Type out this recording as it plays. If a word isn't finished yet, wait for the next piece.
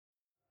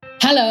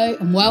Hello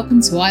and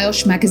welcome to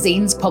IOSH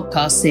Magazine's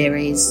podcast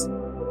series.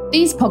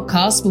 These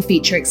podcasts will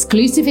feature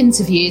exclusive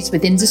interviews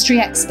with industry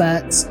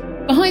experts,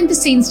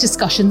 behind-the-scenes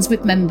discussions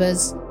with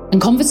members,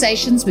 and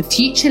conversations with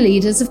future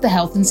leaders of the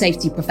health and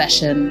safety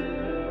profession.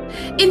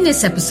 In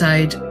this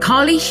episode,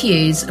 Carly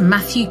Hughes and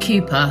Mathew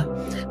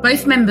Cooper,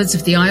 both members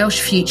of the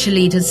IOSH Future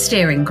Leaders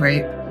Steering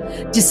Group,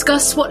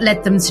 discuss what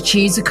led them to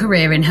choose a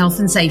career in health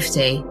and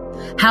safety,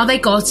 how they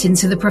got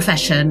into the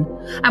profession,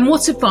 and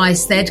what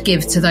advice they'd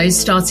give to those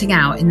starting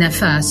out in their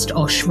first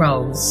OSH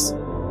roles.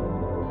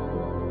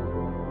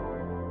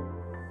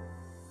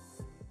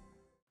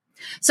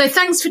 So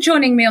thanks for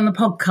joining me on the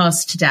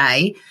podcast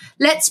today.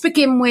 Let's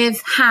begin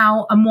with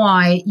how and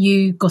why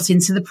you got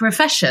into the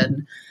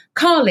profession.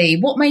 Carly,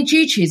 what made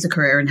you choose a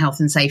career in health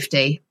and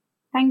safety?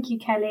 Thank you,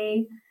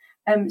 Kelly.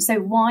 So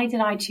why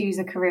did I choose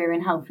a career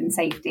in health and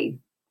safety?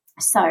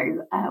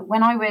 So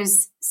when I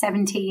was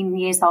 17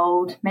 years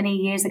old, many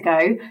years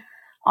ago,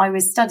 I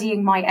was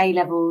studying my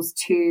A-levels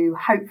to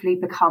hopefully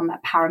become a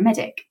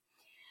paramedic.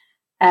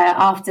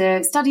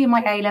 After studying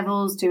my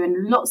A-levels, doing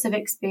lots of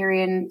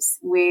experience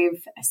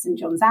with St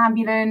John's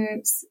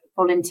Ambulance,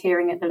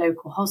 volunteering at the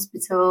local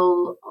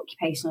hospital,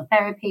 occupational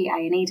therapy,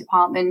 A&E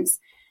departments,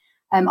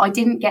 I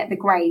didn't get the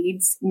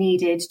grades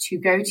needed to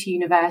go to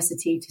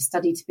university to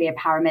study to be a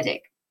paramedic.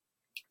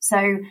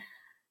 So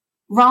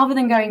rather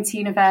than going to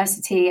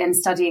university and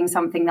studying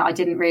something that I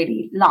didn't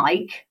really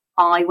like,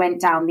 I went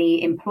down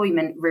the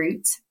employment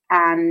route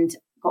and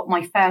got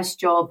my first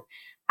job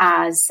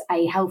as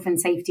a health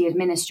and safety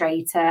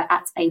administrator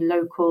at a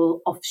local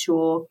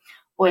offshore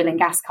oil and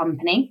gas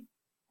company.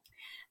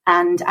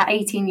 And at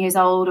 18 years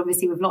old,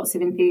 obviously with lots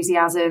of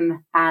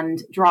enthusiasm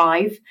and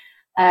drive,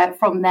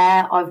 from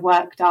there, I've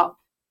worked up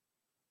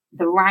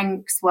the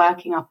ranks,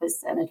 working up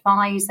as an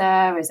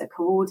advisor, as a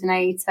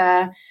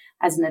coordinator,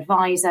 as an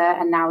advisor,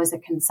 and now as a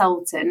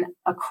consultant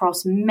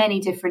across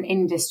many different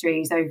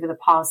industries over the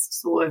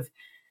past sort of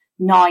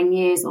 9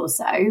 years or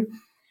so.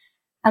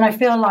 And I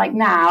feel like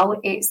now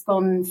it's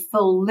gone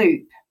full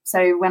loop.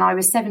 So when I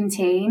was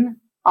 18,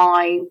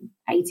 I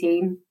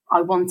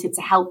wanted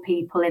to help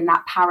people in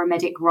that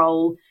paramedic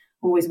role,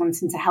 always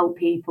wanting to help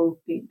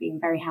people, being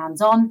very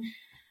hands-on.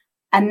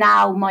 And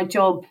now my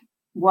job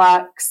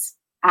works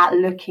at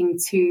looking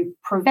to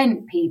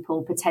prevent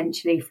people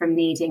potentially from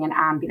needing an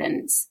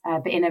ambulance,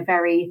 but in a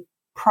very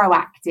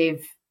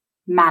proactive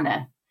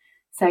manner.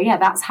 So yeah,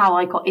 that's how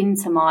I got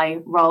into my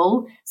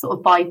role, sort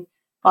of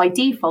by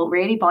default,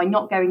 really, by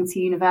not going to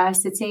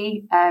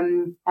university,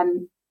 and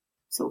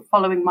sort of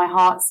following my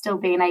heart, still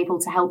being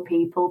able to help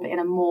people, but in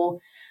a more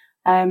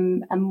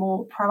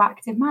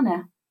proactive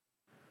manner.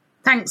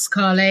 Thanks,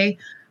 Carly.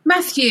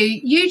 Mathew,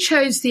 you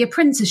chose the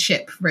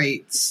apprenticeship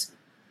routes.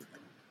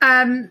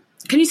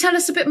 Can you tell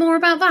us a bit more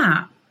about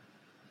that?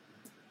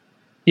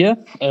 Yeah.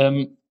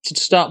 To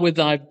start with,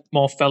 I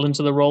more fell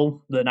into the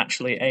role than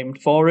actually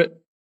aimed for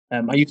it.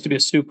 I used to be a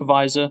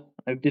supervisor.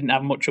 I didn't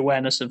have much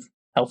awareness of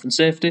health and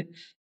safety,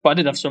 but I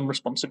did have some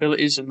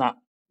responsibilities, and that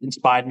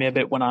inspired me a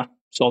bit when I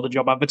saw the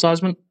job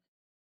advertisement.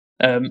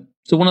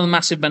 So one of the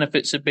massive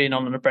benefits of being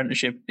on an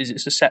apprenticeship is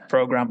it's a set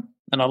program,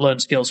 and I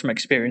learned skills from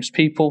experienced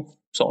people,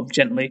 sort of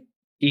gently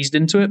eased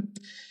into it.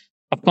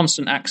 I've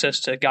constant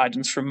access to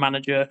guidance from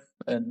manager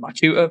and my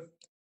tutor,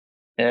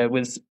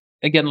 with,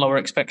 again, lower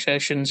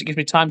expectations. It gives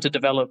me time to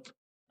develop.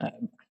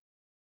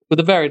 With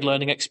a varied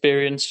learning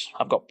experience,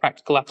 I've got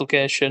practical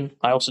application.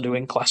 I also do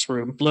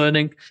in-classroom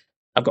learning.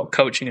 I've got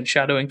coaching and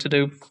shadowing to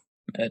do.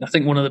 And I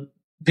think one of the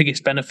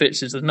biggest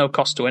benefits is there's no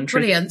cost to entry.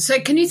 Brilliant. So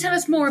can you tell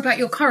us more about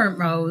your current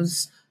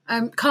roles?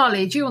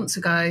 Carly, do you want to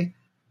go?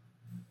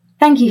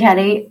 Thank you,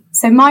 Kelly.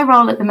 So my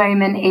role at the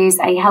moment is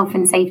a health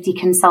and safety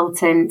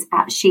consultant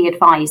at She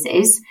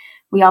Advises.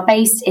 We are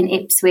based in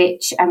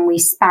Ipswich and we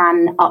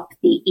span up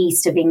the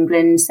east of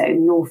England, so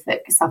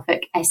Norfolk,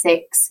 Suffolk,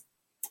 Essex,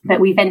 but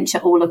we venture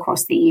all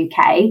across the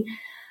UK.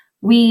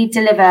 We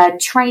deliver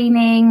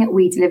training,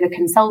 we deliver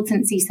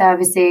consultancy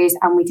services,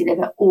 and we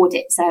deliver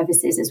audit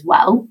services as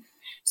well.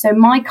 So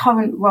my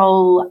current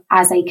role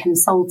as a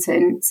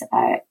consultant,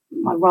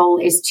 my role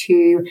is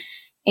to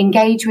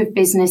engage with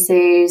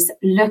businesses,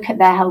 look at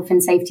their health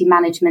and safety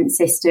management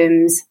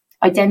systems,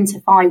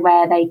 identify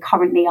where they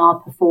currently are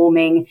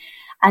performing,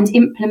 and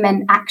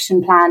implement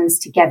action plans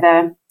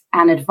together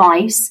and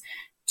advice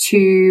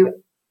to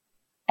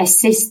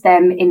assist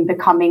them in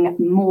becoming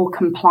more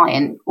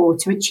compliant or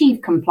to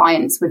achieve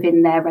compliance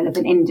within their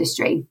relevant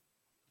industry.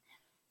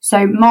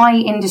 So my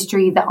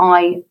industry that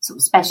I sort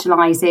of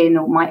specialise in,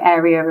 or my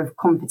area of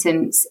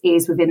competence,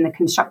 is within the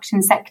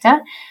construction sector.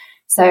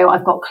 So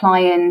I've got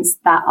clients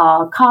that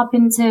are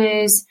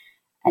carpenters,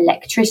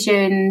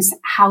 electricians,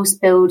 house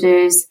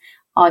builders.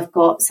 I've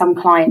got some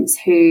clients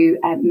who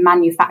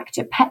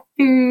manufacture pet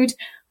food.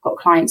 I've got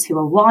clients who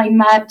are wine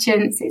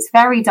merchants. It's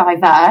very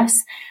diverse,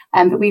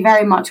 but we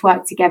very much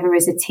work together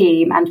as a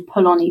team and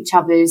pull on each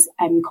other's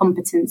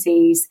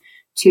competencies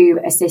to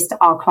assist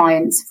our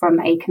clients from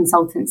a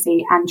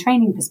consultancy and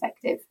training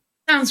perspective.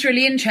 Sounds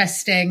really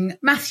interesting.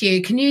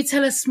 Mathew, can you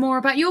tell us more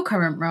about your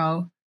current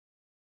role?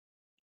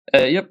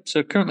 Yep.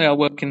 So currently I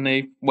work in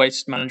the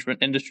waste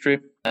management industry.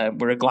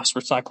 We're a glass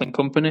recycling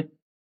company.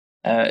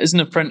 As an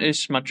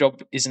apprentice, my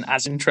job isn't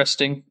as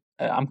interesting.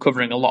 I'm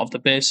covering a lot of the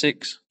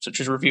basics, such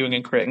as reviewing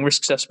and creating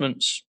risk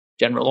assessments,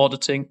 general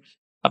auditing.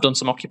 I've done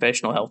some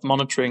occupational health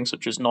monitoring,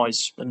 such as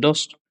noise and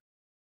dust.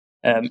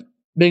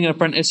 Being an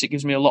apprentice, it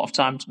gives me a lot of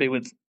time to be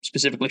with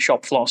specifically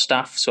shop floor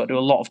staff. So I do a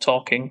lot of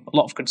talking, a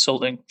lot of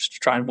consulting, just to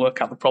try and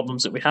work out the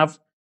problems that we have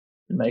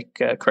and make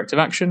corrective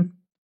action.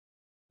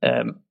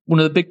 One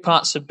of the big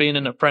parts of being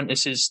an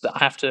apprentice is that I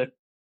have to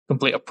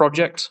complete a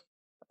project.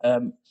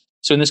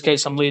 So in this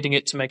case, I'm leading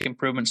it to make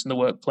improvements in the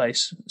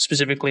workplace,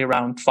 specifically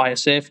around fire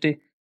safety.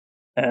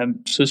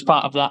 So as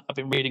part of that, I've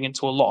been reading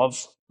into a lot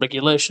of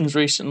regulations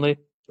recently,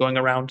 going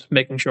around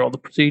making sure all the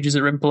procedures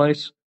are in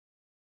place,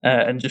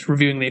 and just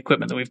reviewing the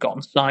equipment that we've got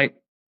on site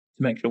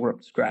to make sure we're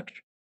up to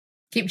scratch.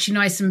 Keeps you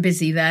nice and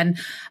busy then.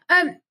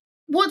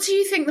 What do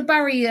you think the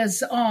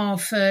barriers are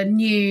for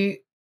new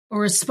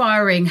or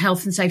aspiring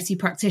health and safety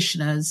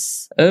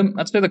practitioners?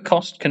 I'd say the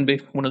cost can be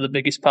one of the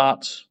biggest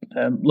parts.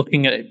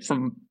 Looking at it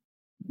from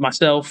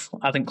myself,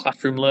 I think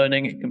classroom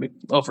learning, it can be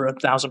over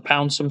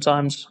 £1,000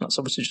 sometimes. That's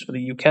obviously just for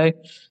the UK.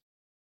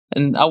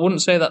 And I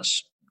wouldn't say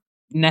that's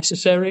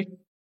necessary,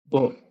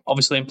 but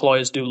obviously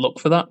employers do look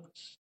for that.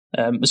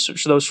 As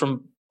such, those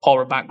from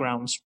poorer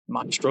backgrounds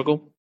might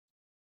struggle.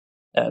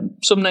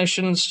 Some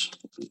nations,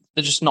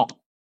 they're just not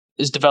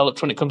as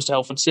developed when it comes to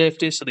health and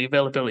safety, so the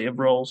availability of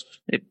roles,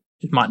 it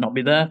might not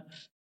be there.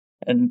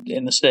 And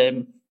in the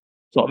same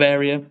sort of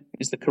area,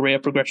 is the career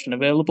progression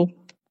available?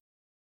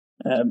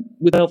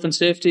 With health and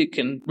safety, it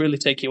can really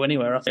take you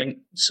anywhere, I think.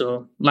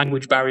 So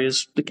language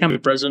barriers, they can be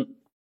present.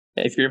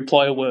 If your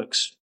employer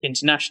works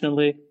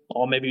internationally,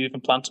 or maybe you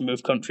even plan to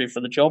move country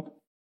for the job.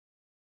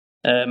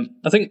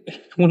 I think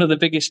one of the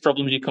biggest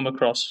problems you come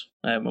across,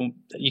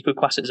 you could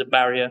class it as a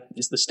barrier,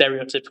 is the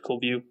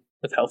stereotypical view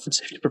of health and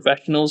safety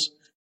professionals.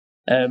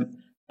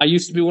 I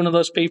used to be one of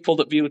those people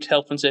that viewed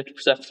health and safety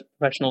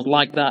professionals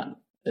like that,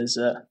 as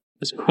a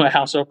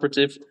warehouse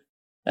operative.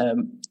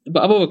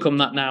 But I've overcome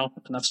that now,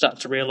 and I've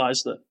started to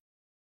realise that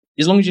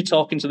as long as you're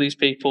talking to these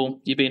people,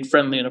 you're being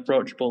friendly and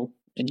approachable,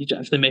 and you're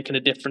actually making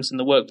a difference in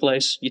the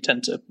workplace, you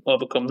tend to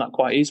overcome that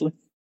quite easily.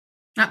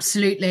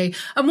 Absolutely.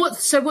 And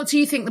what do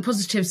you think the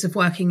positives of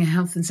working in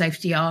health and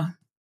safety are?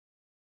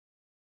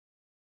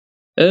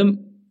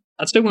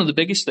 I'd say one of the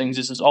biggest things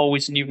is there's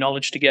always new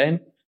knowledge to gain.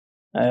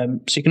 So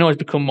you can always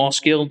become more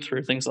skilled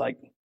through things like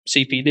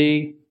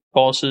CPD,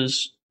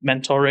 courses,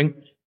 mentoring.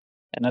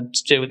 And I'd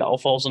say that all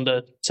falls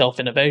under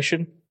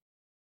self-innovation.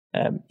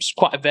 It's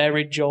quite a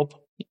varied job.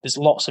 There's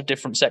lots of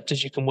different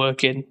sectors you can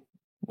work in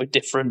with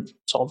different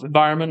sort of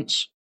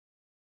environments.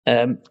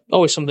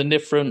 Always something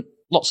different.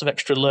 Lots of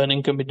extra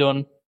learning can be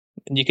done.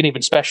 And you can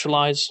even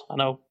specialise. I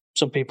know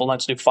some people like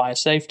to do fire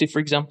safety, for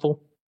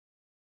example.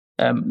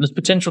 There's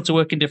potential to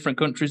work in different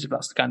countries if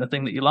that's the kind of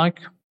thing that you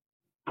like.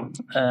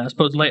 I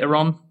suppose later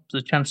on,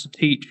 there's a chance to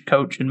teach,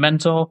 coach and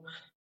mentor.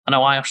 I know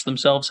IOSH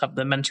themselves have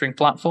their mentoring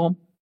platform.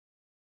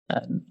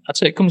 I'd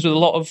say it comes with a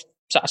lot of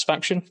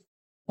satisfaction,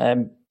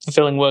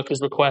 fulfilling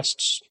workers'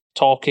 requests,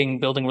 talking,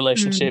 building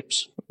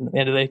relationships. At the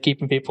end of the day,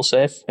 keeping people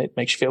safe. It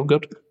makes you feel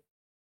good.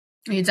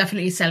 You're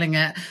definitely selling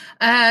it.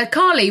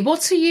 Carly,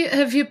 what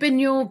have you been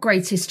your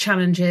greatest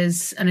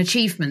challenges and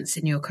achievements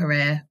in your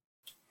career?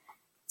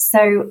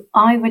 So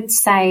I would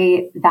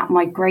say that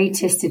my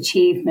greatest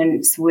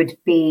achievements would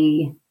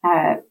be,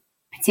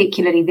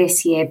 particularly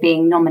this year,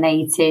 being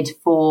nominated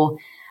for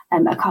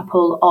a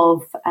couple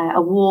of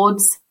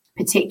awards,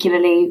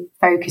 particularly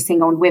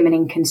focusing on women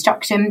in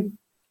construction.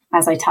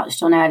 As I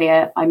touched on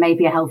earlier, I may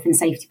be a health and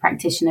safety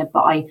practitioner,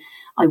 but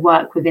I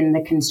work within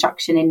the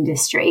construction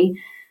industry.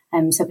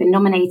 So I've been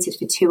nominated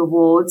for 2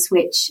 awards,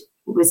 which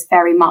was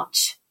very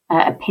much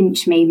a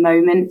pinch me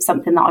moment,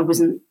 something that I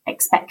wasn't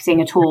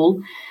expecting at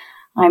all.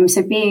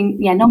 So being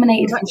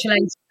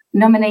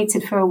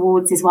nominated for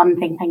awards is one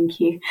thing. Thank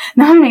you.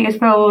 Nominated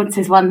for awards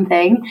is one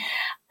thing.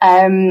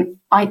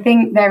 I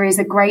think there is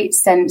a great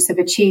sense of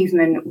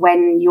achievement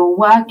when you're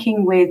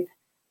working with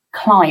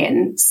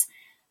clients,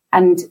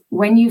 and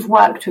when you've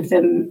worked with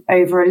them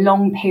over a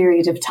long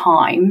period of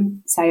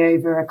time, say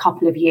over a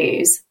couple of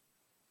years,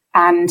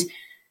 and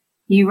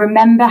you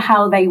remember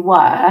how they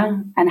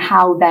were and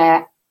how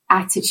their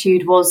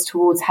attitude was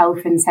towards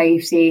health and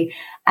safety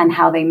and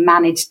how they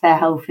managed their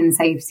health and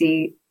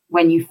safety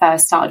when you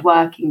first started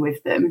working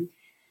with them.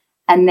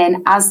 And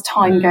then as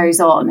time goes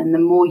on and the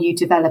more you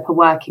develop a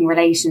working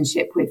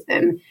relationship with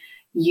them,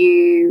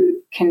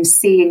 you can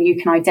see and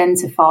you can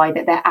identify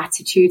that their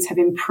attitudes have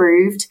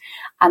improved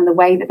and the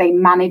way that they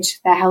manage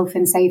their health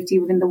and safety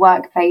within the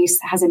workplace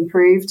has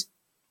improved.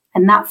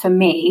 And that for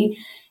me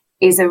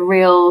is a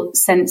real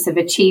sense of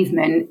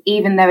achievement,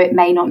 even though it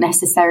may not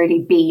necessarily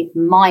be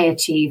my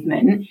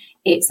achievement,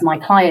 it's my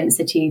client's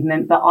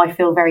achievement, but I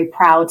feel very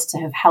proud to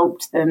have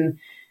helped them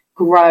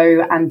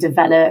grow and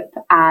develop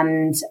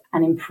and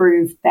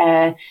improve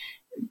their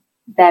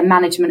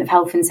management of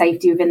health and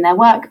safety within their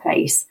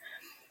workplace.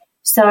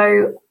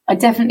 So I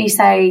definitely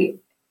say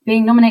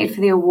being nominated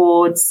for the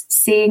awards,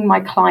 seeing my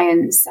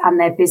clients and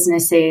their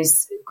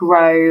businesses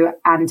grow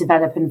and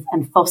develop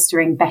and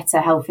fostering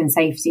better health and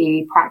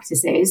safety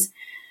practices,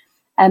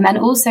 and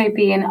also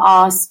being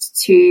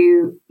asked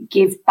to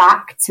give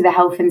back to the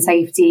health and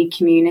safety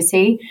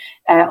community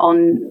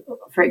on,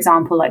 for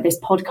example, like this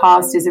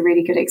podcast is a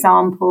really good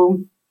example.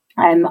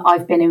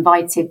 I've been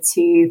invited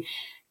to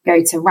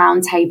go to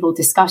roundtable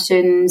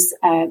discussions,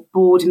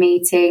 board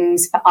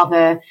meetings for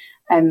other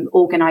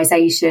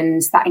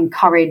organisations that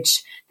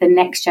encourage the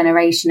next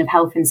generation of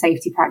health and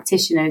safety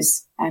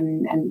practitioners,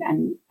 and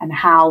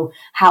how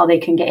they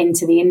can get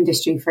into the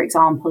industry, for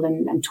example,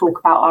 and talk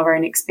about our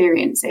own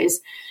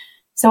experiences.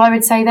 So I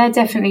would say they're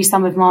definitely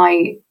some of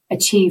my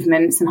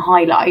achievements and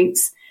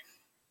highlights.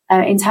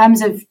 In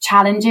terms of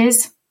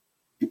challenges,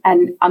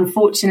 and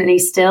unfortunately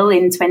still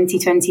in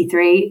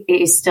 2023,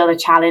 it is still a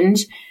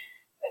challenge.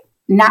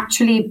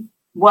 Naturally,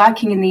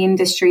 working in the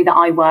industry that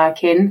I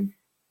work in,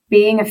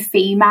 being a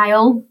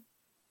female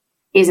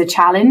is a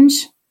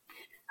challenge.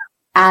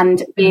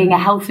 And being a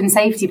health and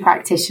safety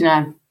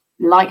practitioner,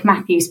 like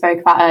Mathew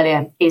spoke about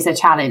earlier, is a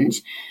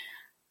challenge.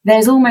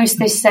 There's almost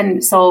this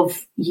sense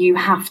of you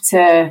have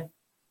to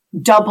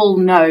double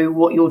know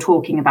what you're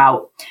talking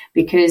about,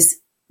 because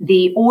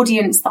the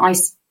audience that I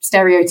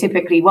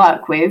stereotypically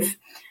work with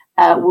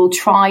will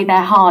try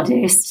their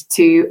hardest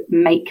to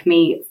make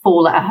me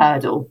fall at a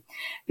hurdle,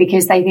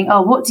 because they think,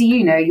 oh, what do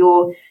you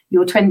know?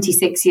 You're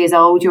 26 years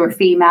old, you're a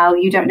female,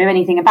 you don't know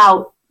anything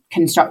about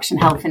construction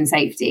health and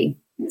safety.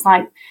 It's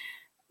like,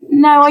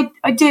 no,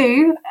 I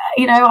do.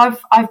 You know,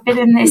 I've been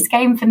in this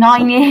game for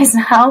 9 years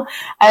now.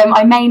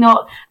 I may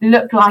not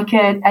look like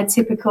a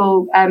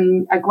typical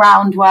a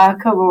ground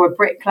worker or a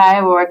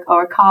bricklayer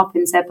or a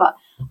carpenter, but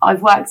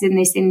I've worked in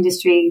this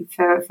industry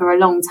for a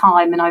long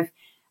time, and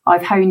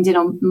I've honed in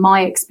on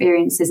my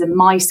experiences and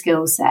my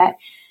skill set.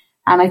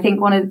 And I think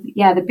one of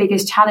the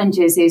biggest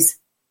challenges is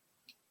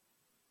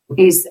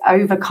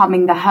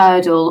overcoming the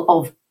hurdle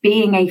of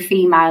being a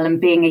female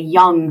and being a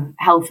young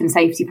health and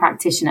safety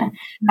practitioner.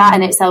 That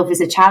in itself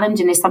is a challenge,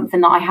 and is something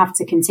that I have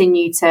to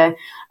continue to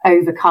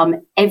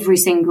overcome every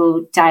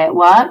single day at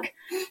work.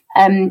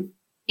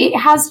 It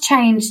has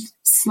changed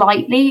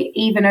slightly,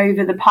 even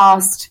over the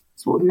past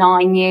sort of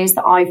 9 years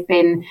that I've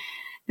been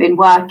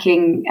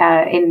working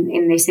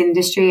in this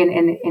industry and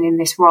in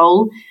this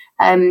role.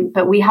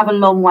 But we have a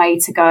long way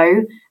to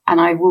go, and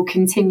I will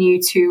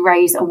continue to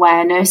raise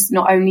awareness,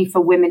 not only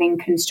for women in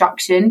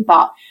construction,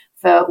 but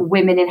for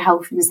women in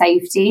health and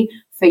safety,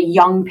 for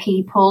young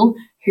people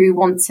who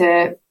want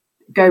to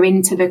go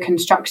into the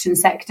construction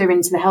sector,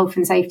 into the health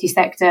and safety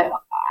sector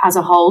as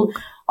a whole.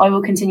 I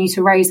will continue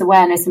to raise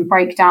awareness and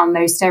break down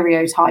those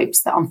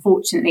stereotypes that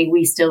unfortunately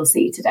we still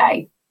see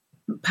today.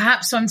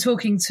 Perhaps I'm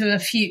talking to a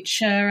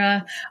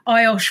future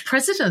IOSH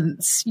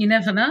president. You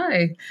never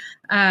know.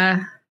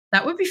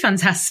 That would be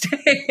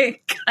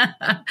fantastic.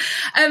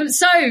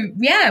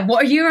 What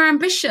are your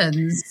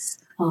ambitions?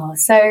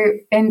 So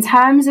in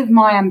terms of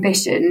my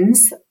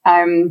ambitions,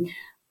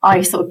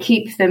 I sort of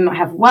keep them. I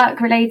have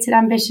work-related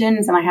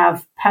ambitions and I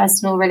have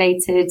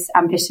personal-related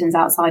ambitions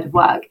outside of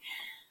work.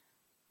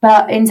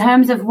 But in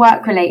terms of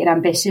work-related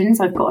ambitions,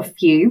 I've got a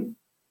few.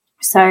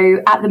 So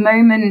at the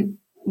moment,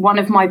 one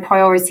of my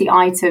priority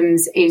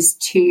items is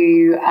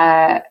to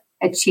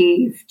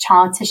achieve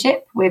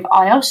chartership with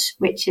IOSH,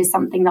 which is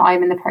something that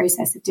I'm in the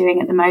process of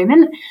doing at the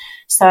moment.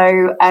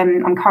 So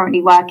I'm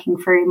currently working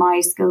through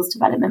my skills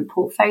development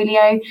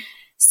portfolio,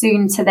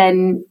 soon to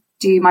then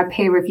do my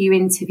peer review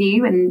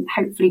interview and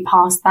hopefully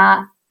pass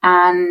that,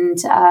 and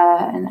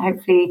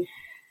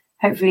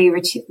hopefully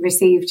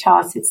receive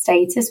chartered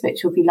status,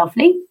 which will be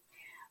lovely.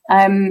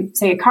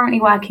 So you're currently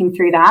working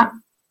through that.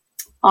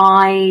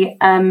 I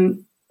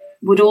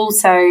would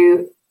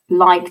also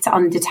like to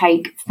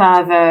undertake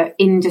further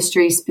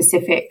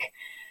industry-specific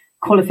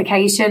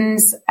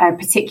qualifications,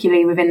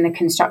 particularly within the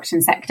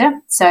construction sector.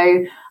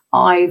 So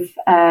I've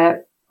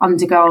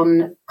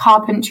undergone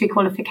carpentry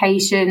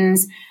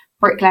qualifications,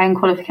 bricklaying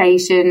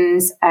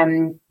qualifications,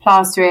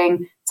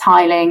 plastering,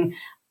 tiling.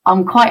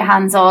 I'm quite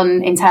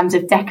hands-on in terms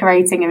of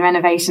decorating and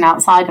renovation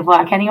outside of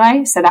work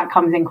anyway, so that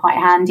comes in quite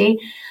handy.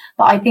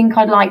 But I think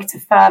I'd like to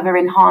further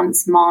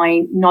enhance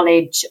my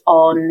knowledge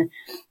on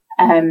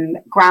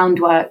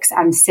groundworks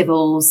and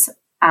civils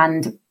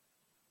and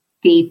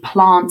the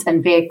plant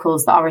and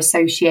vehicles that are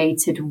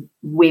associated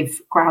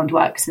with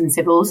groundworks and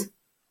civils.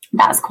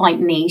 That's quite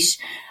niche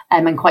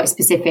and quite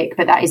specific,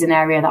 but that is an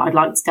area that I'd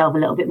like to delve a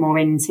little bit more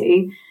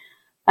into.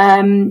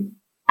 And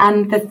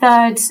the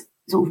third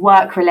sort of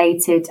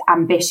work-related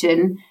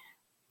ambition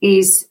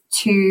is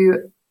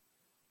to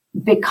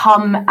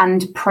become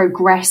and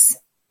progress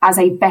as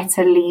a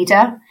better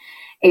leader.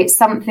 It's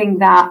something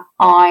that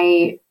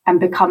I am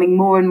becoming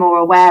more and more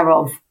aware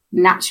of.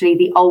 Naturally,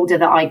 the older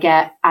that I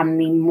get and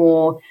the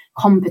more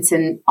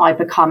competent I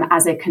become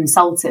as a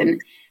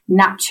consultant,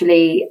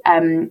 naturally,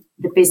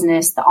 the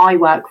business that I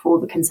work for,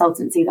 the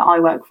consultancy that I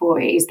work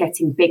for, is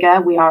getting bigger.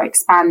 We are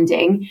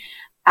expanding,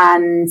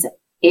 and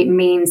it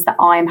means that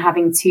I am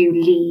having to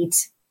lead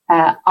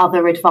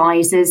other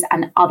advisors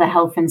and other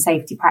health and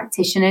safety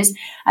practitioners.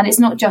 And it's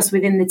not just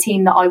within the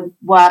team that I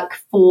work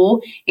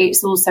for,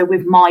 it's also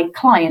with my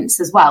clients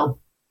as well.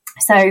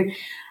 So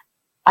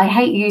I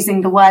hate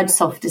using the word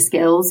softer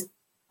skills,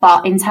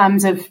 but in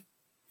terms of,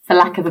 for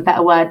lack of a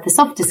better word, the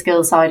softer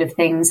skill side of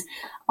things,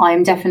 I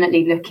am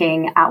definitely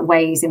looking at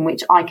ways in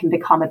which I can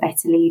become a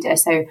better leader.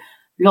 So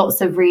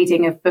lots of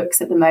reading of books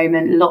at the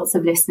moment, lots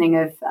of listening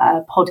of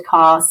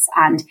podcasts,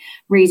 and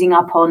reading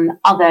up on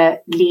other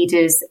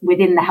leaders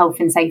within the health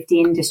and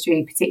safety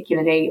industry,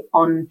 particularly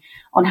on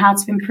how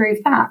to improve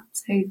that.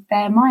 So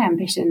they're my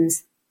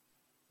ambitions.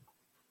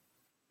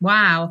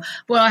 Wow.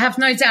 Well, I have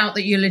no doubt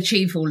that you'll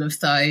achieve all of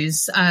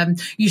those.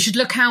 You should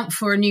look out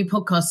for a new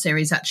podcast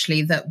series,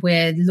 actually, that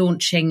we're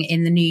launching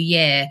in the new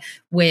year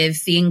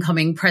with the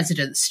incoming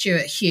president,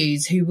 Stuart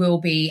Hughes, who will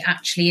be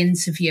actually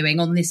interviewing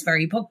on this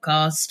very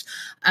podcast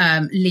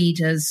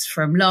leaders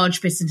from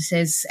large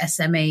businesses,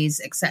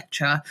 SMEs,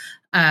 etc.,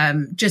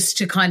 just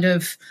to kind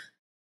of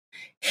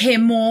hear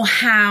more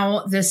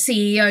how the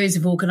CEOs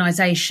of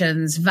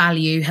organisations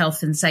value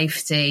health and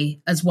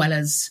safety, as well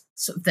as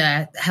sort of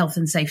their health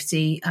and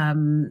safety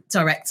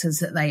directors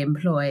that they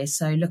employ.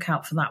 So look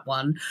out for that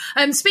one.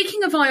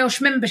 Speaking of IOSH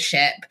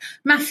membership,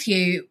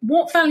 Mathew,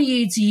 what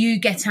value do you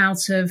get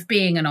out of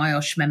being an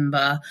IOSH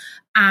member,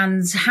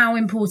 and how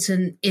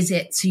important is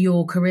it to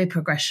your career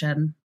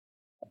progression?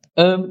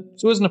 So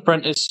as an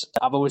apprentice,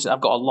 I've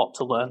got a lot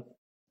to learn.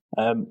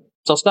 So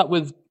I'll start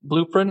with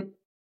Blueprint.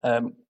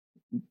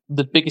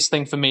 The biggest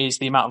thing for me is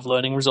the amount of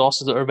learning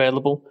resources that are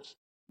available.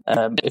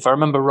 If I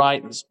remember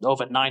right, there's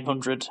over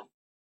 900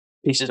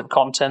 pieces of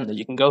content that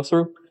you can go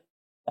through,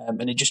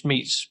 and it just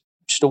meets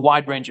just a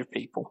wide range of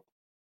people.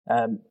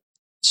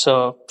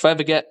 So if I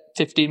ever get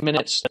 15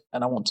 minutes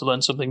and I want to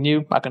learn something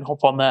new, I can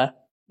hop on there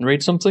and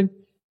read something.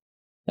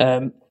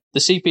 The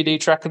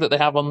CPD tracker that they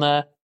have on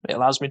there, it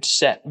allows me to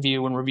set,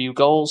 view and review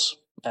goals.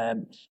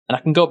 And I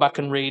can go back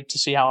and read to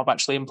see how I've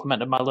actually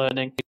implemented my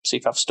learning, see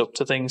if I've stuck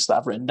to things that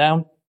I've written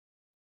down.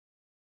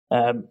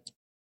 One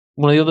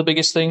of the other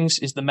biggest things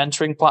is the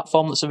mentoring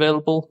platform that's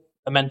available.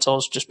 A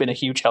mentor's just been a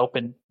huge help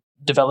in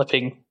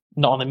developing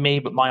not only me,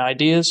 but my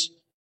ideas.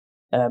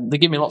 They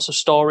give me lots of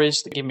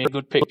stories. They give me a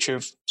good picture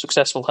of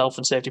successful health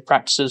and safety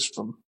practices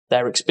from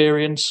their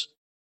experience.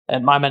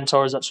 And my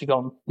mentor has actually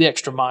gone the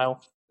extra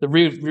mile. They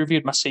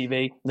reviewed my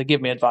CV. And they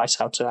give me advice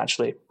how to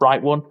actually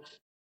write one,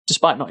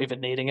 despite not even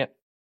needing it.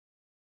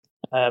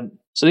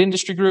 So the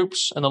industry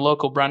groups and the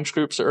local branch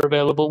groups that are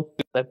available,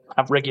 they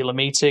have regular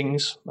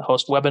meetings, they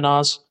host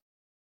webinars.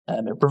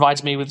 It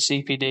provides me with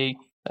CPD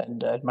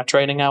and my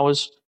training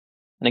hours,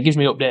 and it gives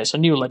me updates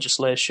on new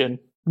legislation,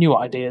 new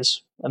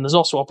ideas, and there's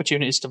also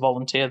opportunities to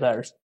volunteer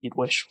there if you'd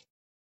wish.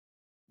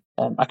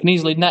 I can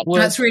easily network.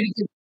 That's really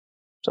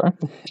good.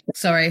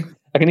 Sorry.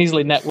 I can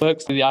easily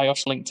network through the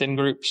IOSH LinkedIn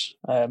groups.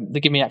 They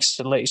give me access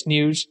to the latest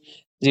news.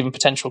 There's even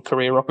potential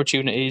career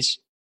opportunities.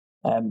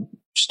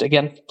 Just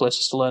again,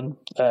 places to learn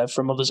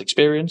from others'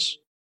 experience.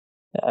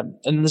 And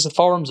there's the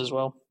forums as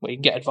well, where you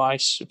can get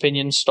advice,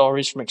 opinions,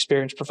 stories from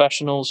experienced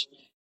professionals.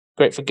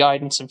 Great for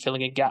guidance and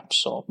filling in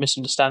gaps or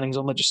misunderstandings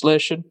on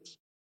legislation.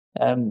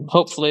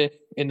 Hopefully,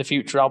 in the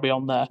future, I'll be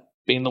on there,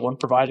 being the one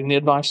providing the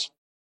advice.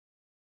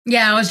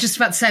 Yeah, I was just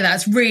about to say that.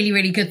 It's really,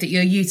 really good that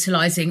you're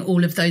utilising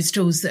all of those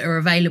tools that are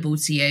available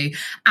to you,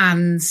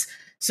 and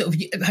sort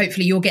of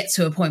hopefully you'll get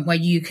to a point where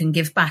you can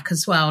give back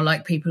as well,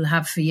 like people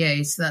have for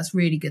you. So that's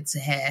really good to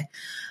hear.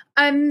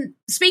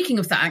 Speaking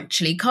of that,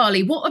 actually,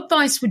 Carly, what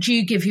advice would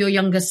you give your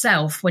younger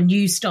self when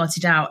you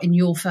started out in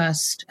your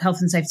first health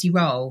and safety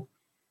role?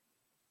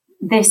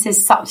 This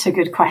is such a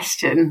good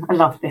question. I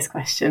love this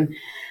question.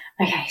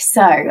 Okay,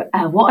 so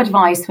what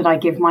advice would I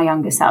give my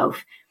younger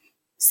self?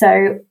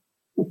 So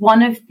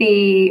one of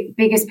the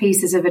biggest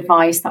pieces of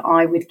advice that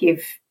I would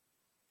give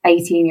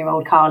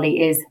 18-year-old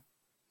Carly is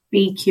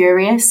be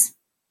curious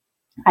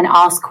and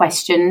ask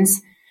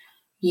questions.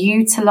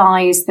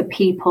 Utilize the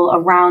people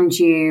around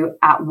you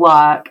at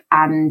work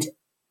and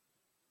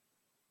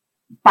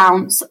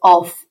bounce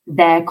off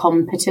their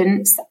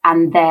competence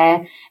and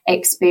their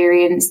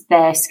experience,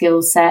 their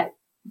skill set,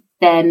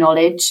 their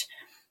knowledge.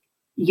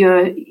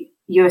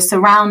 You're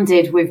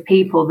surrounded with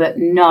people that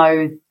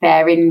know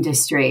their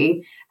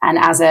industry, and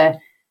as a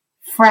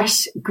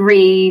fresh,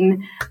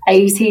 green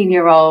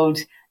 18-year-old,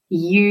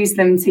 use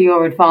them to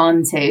your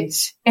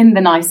advantage in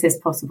the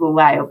nicest possible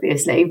way,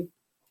 obviously,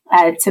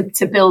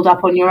 to build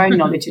up on your own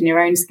knowledge and your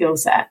own skill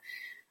set.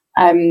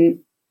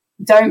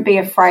 Don't be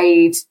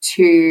afraid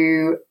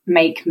to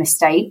make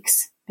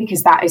mistakes,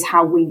 because that is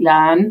how we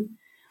learn.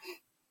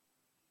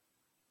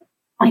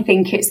 I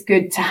think it's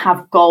good to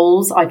have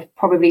goals. I'd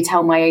probably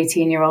tell my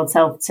 18-year-old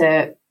self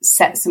to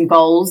set some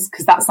goals,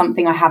 because that's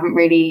something I haven't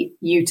really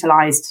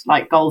utilized,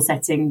 like goal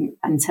setting,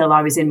 until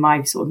I was in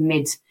my sort of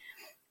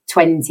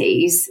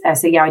mid-20s.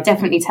 So yeah, I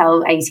definitely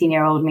tell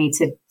 18-year-old me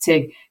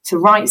to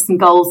write some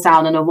goals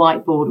down on a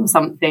whiteboard or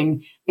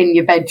something in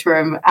your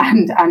bedroom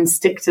and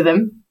stick to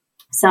them.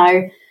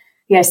 So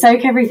yeah,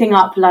 soak everything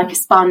up like a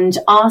sponge,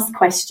 ask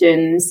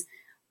questions,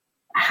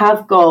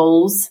 have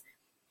goals.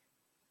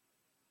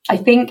 I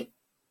think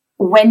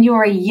when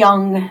you're a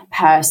young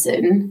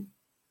person,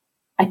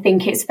 I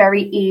think it's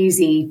very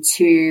easy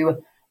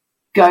to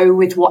go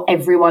with what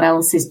everyone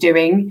else is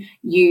doing.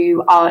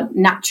 You are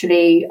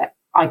naturally,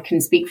 I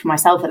can speak for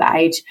myself at that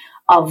age,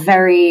 are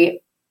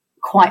very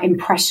quite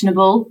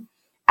impressionable.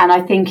 And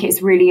I think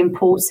it's really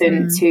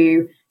important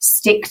to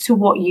stick to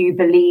what you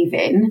believe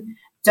in.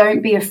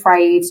 Don't be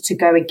afraid to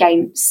go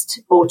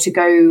against or to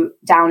go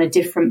down a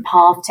different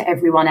path to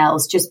everyone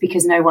else. Just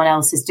because no one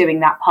else is doing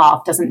that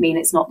path doesn't mean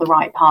it's not the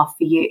right path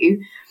for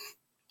you,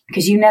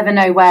 because you never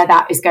know where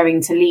that is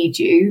going to lead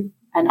you.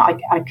 And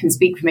I can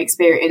speak from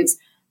experience.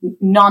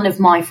 None of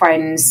my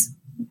friends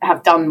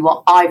have done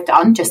what I've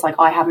done, just like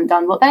I haven't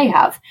done what they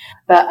have.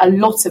 But a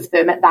lot of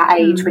them at that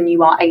age, when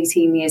you are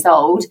 18 years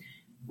old,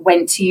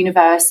 went to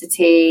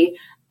university,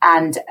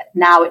 and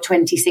now at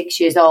 26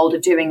 years old are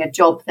doing a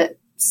job that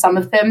some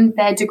of them,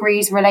 their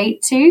degrees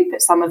relate to,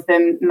 but some of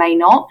them may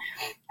not.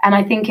 And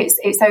I think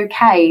it's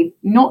okay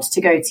not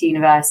to go to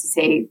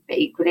university, but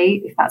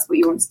equally, if that's what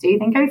you want to do,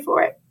 then go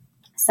for it.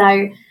 So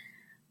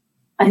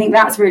I think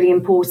that's really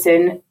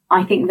important.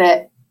 I think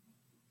that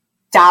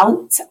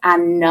doubt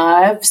and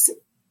nerves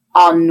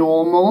are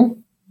normal.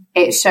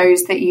 It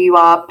shows that you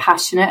are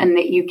passionate and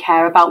that you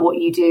care about what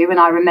you do. And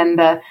I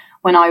remember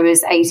when I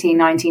was 18,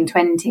 19,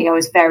 20, I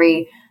was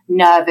very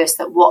nervous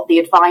that what the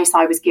advice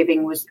I was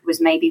giving was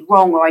maybe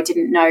wrong, or I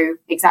didn't know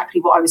exactly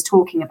what I was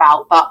talking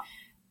about. But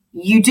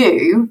you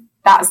do.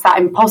 That's that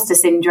imposter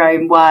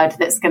syndrome word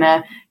that's going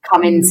to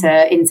come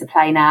into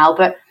play now.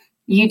 But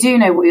you do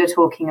know what you're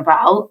talking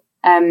about.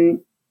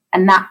 And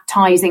that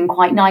ties in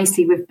quite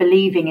nicely with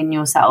believing in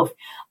yourself.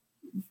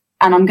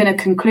 And I'm going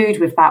to conclude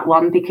with that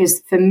one,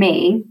 because for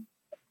me,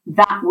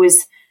 that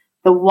was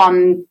the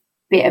one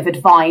bit of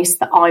advice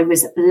that I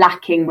was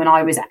lacking when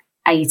I was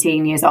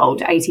 18 years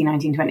old, 18,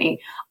 19,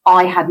 20.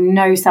 I had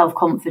no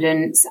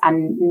self-confidence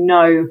and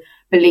no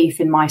belief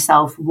in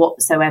myself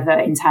whatsoever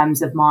in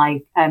terms of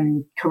my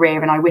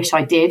career. And I wish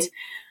I did.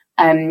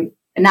 And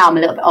now I'm a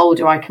little bit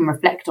older, I can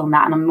reflect on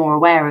that and I'm more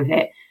aware of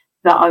it.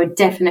 But I would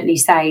definitely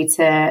say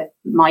to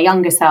my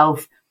younger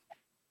self,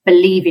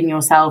 believe in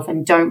yourself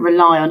and don't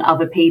rely on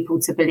other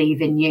people to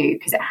believe in you,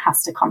 because it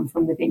has to come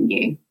from within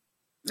you.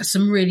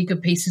 Some really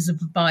good pieces of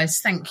advice.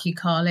 Thank you,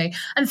 Carly.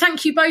 And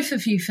thank you both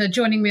of you for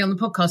joining me on the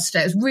podcast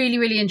today. It was really,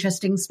 really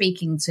interesting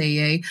speaking to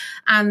you,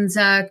 and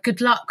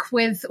good luck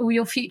with all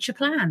your future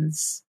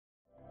plans.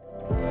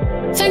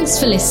 Thanks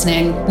for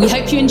listening. We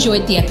hope you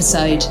enjoyed the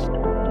episode.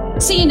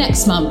 See you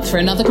next month for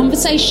another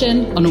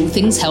conversation on all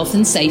things health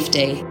and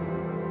safety.